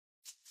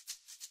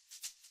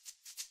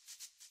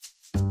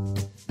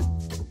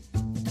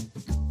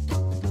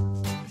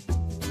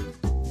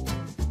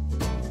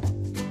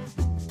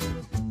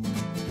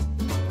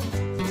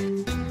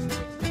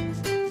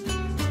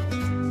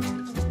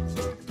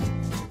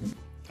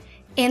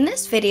In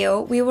this video,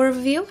 we will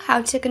review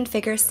how to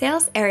configure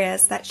sales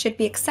areas that should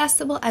be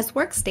accessible as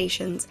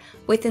workstations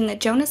within the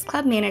Jonas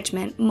Club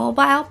Management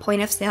mobile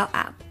point-of-sale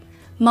app.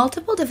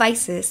 Multiple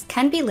devices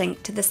can be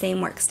linked to the same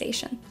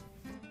workstation.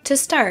 To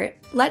start,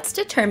 let's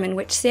determine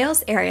which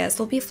sales areas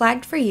will be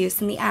flagged for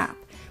use in the app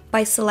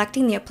by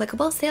selecting the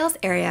applicable sales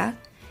area,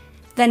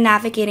 then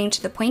navigating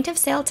to the Point of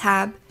Sale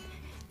tab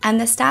and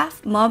the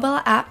Staff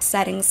Mobile App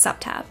Settings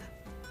subtab.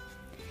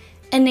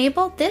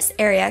 Enable this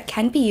area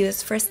can be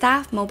used for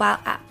Staff Mobile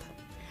App.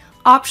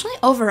 Optionally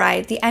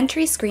override the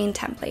entry screen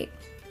template.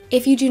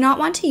 If you do not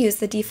want to use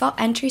the default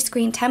entry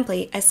screen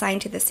template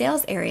assigned to the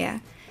sales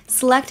area,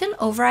 select an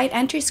override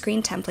entry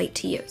screen template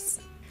to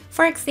use.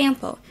 For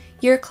example,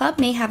 your club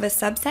may have a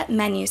subset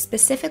menu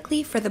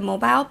specifically for the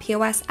mobile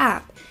POS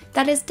app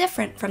that is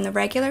different from the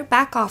regular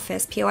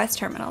back-office POS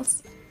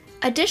terminals.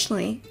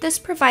 Additionally, this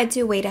provides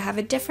you a way to have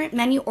a different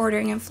menu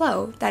ordering and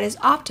flow that is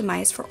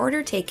optimized for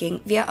order taking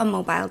via a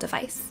mobile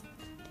device.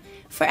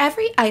 For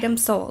every item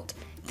sold,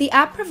 the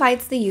app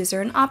provides the user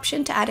an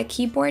option to add a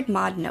keyboard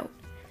mod note.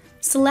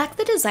 Select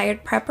the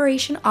desired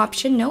preparation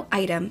option note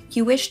item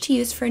you wish to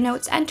use for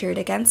notes entered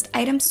against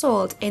items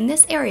sold in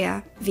this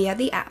area via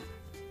the app.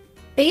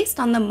 Based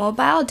on the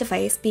mobile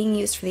device being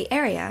used for the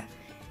area,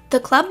 the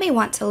club may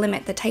want to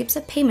limit the types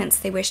of payments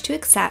they wish to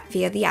accept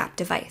via the app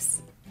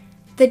device.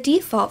 The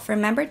default for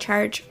member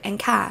charge and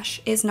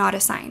cash is not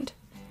assigned.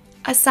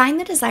 Assign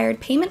the desired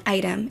payment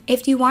item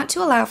if you want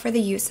to allow for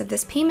the use of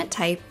this payment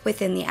type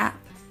within the app.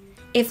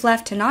 If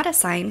left to not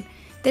assign,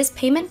 this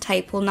payment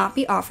type will not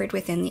be offered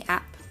within the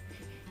app.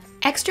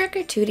 Extra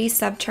gratuity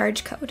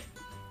subcharge code.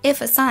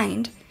 If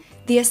assigned,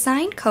 the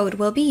assigned code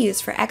will be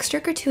used for extra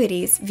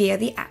gratuities via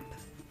the app.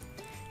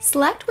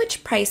 Select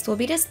which price will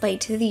be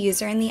displayed to the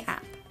user in the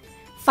app.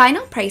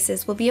 Final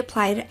prices will be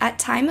applied at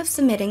time of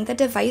submitting the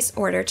device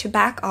order to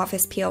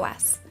back-office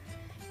POS.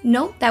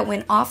 Note that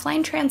when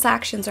offline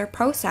transactions are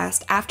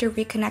processed after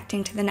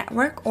reconnecting to the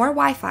network or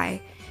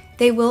Wi-Fi,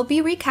 they will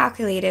be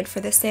recalculated for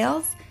the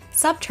sales,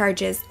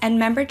 subcharges, and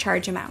member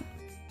charge amount.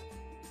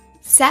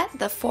 Set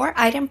the 4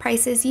 item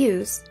prices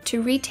used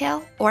to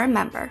retail or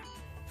member.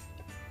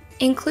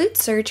 Include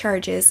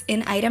surcharges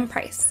in item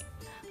price.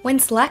 When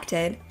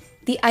selected,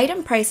 the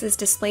item prices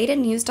displayed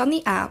and used on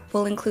the app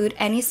will include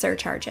any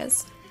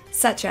surcharges,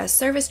 such as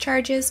service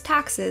charges,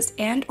 taxes,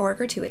 and/or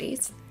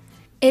gratuities.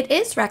 It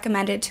is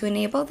recommended to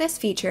enable this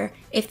feature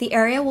if the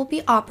area will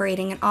be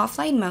operating in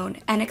offline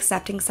mode and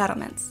accepting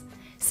settlements,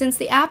 since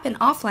the app in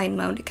offline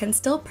mode can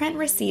still print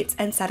receipts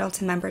and settle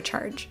to member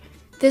charge.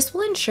 This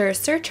will ensure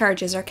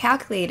surcharges are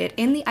calculated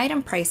in the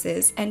item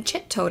prices and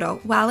chit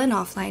total while in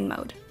offline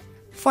mode.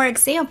 For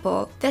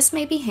example, this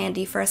may be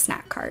handy for a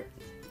snack cart.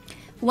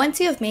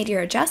 Once you have made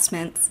your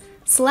adjustments,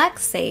 select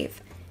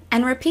Save,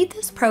 and repeat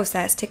this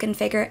process to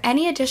configure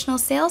any additional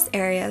sales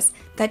areas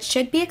that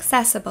should be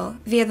accessible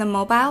via the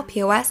mobile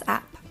POS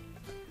app.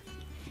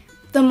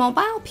 The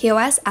mobile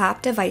POS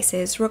app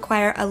devices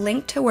require a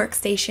link to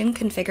workstation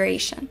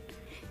configuration.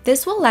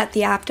 This will let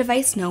the app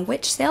device know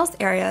which sales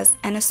areas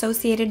and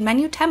associated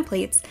menu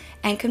templates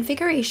and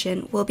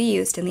configuration will be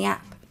used in the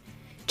app.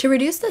 To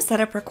reduce the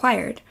setup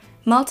required,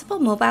 multiple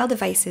mobile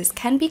devices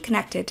can be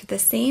connected to the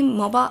same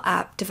mobile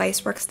app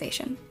device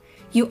workstation.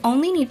 You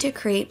only need to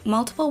create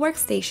multiple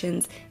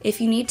workstations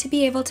if you need to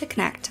be able to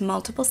connect to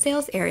multiple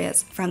sales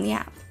areas from the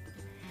app.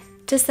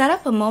 To set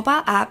up a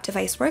mobile app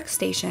device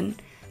workstation,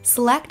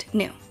 select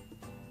New.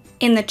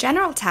 In the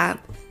General tab,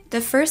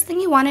 the first thing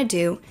you want to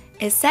do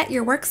is set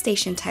your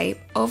workstation type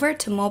over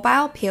to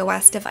Mobile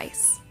POS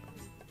Device.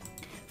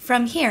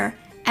 From here,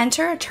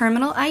 enter a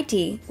terminal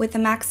ID with a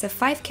max of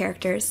 5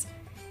 characters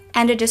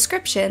and a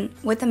description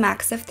with a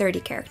max of 30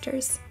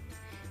 characters.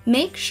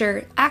 Make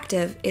sure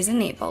Active is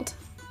enabled.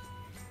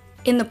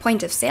 In the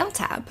Point of Sale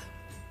tab,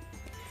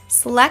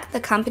 select the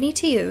company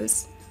to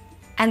use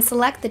and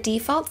select the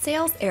default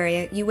sales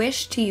area you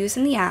wish to use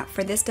in the app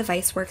for this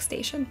device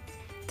workstation.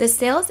 The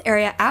sales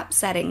area app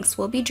settings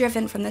will be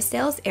driven from the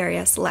sales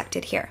area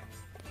selected here.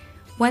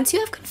 Once you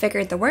have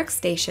configured the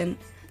workstation,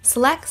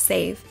 select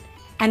Save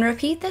and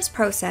repeat this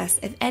process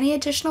if any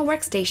additional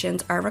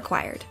workstations are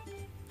required.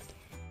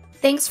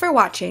 Thanks for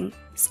watching.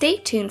 Stay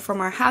tuned for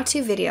more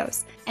how-to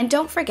videos, and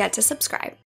don't forget to subscribe.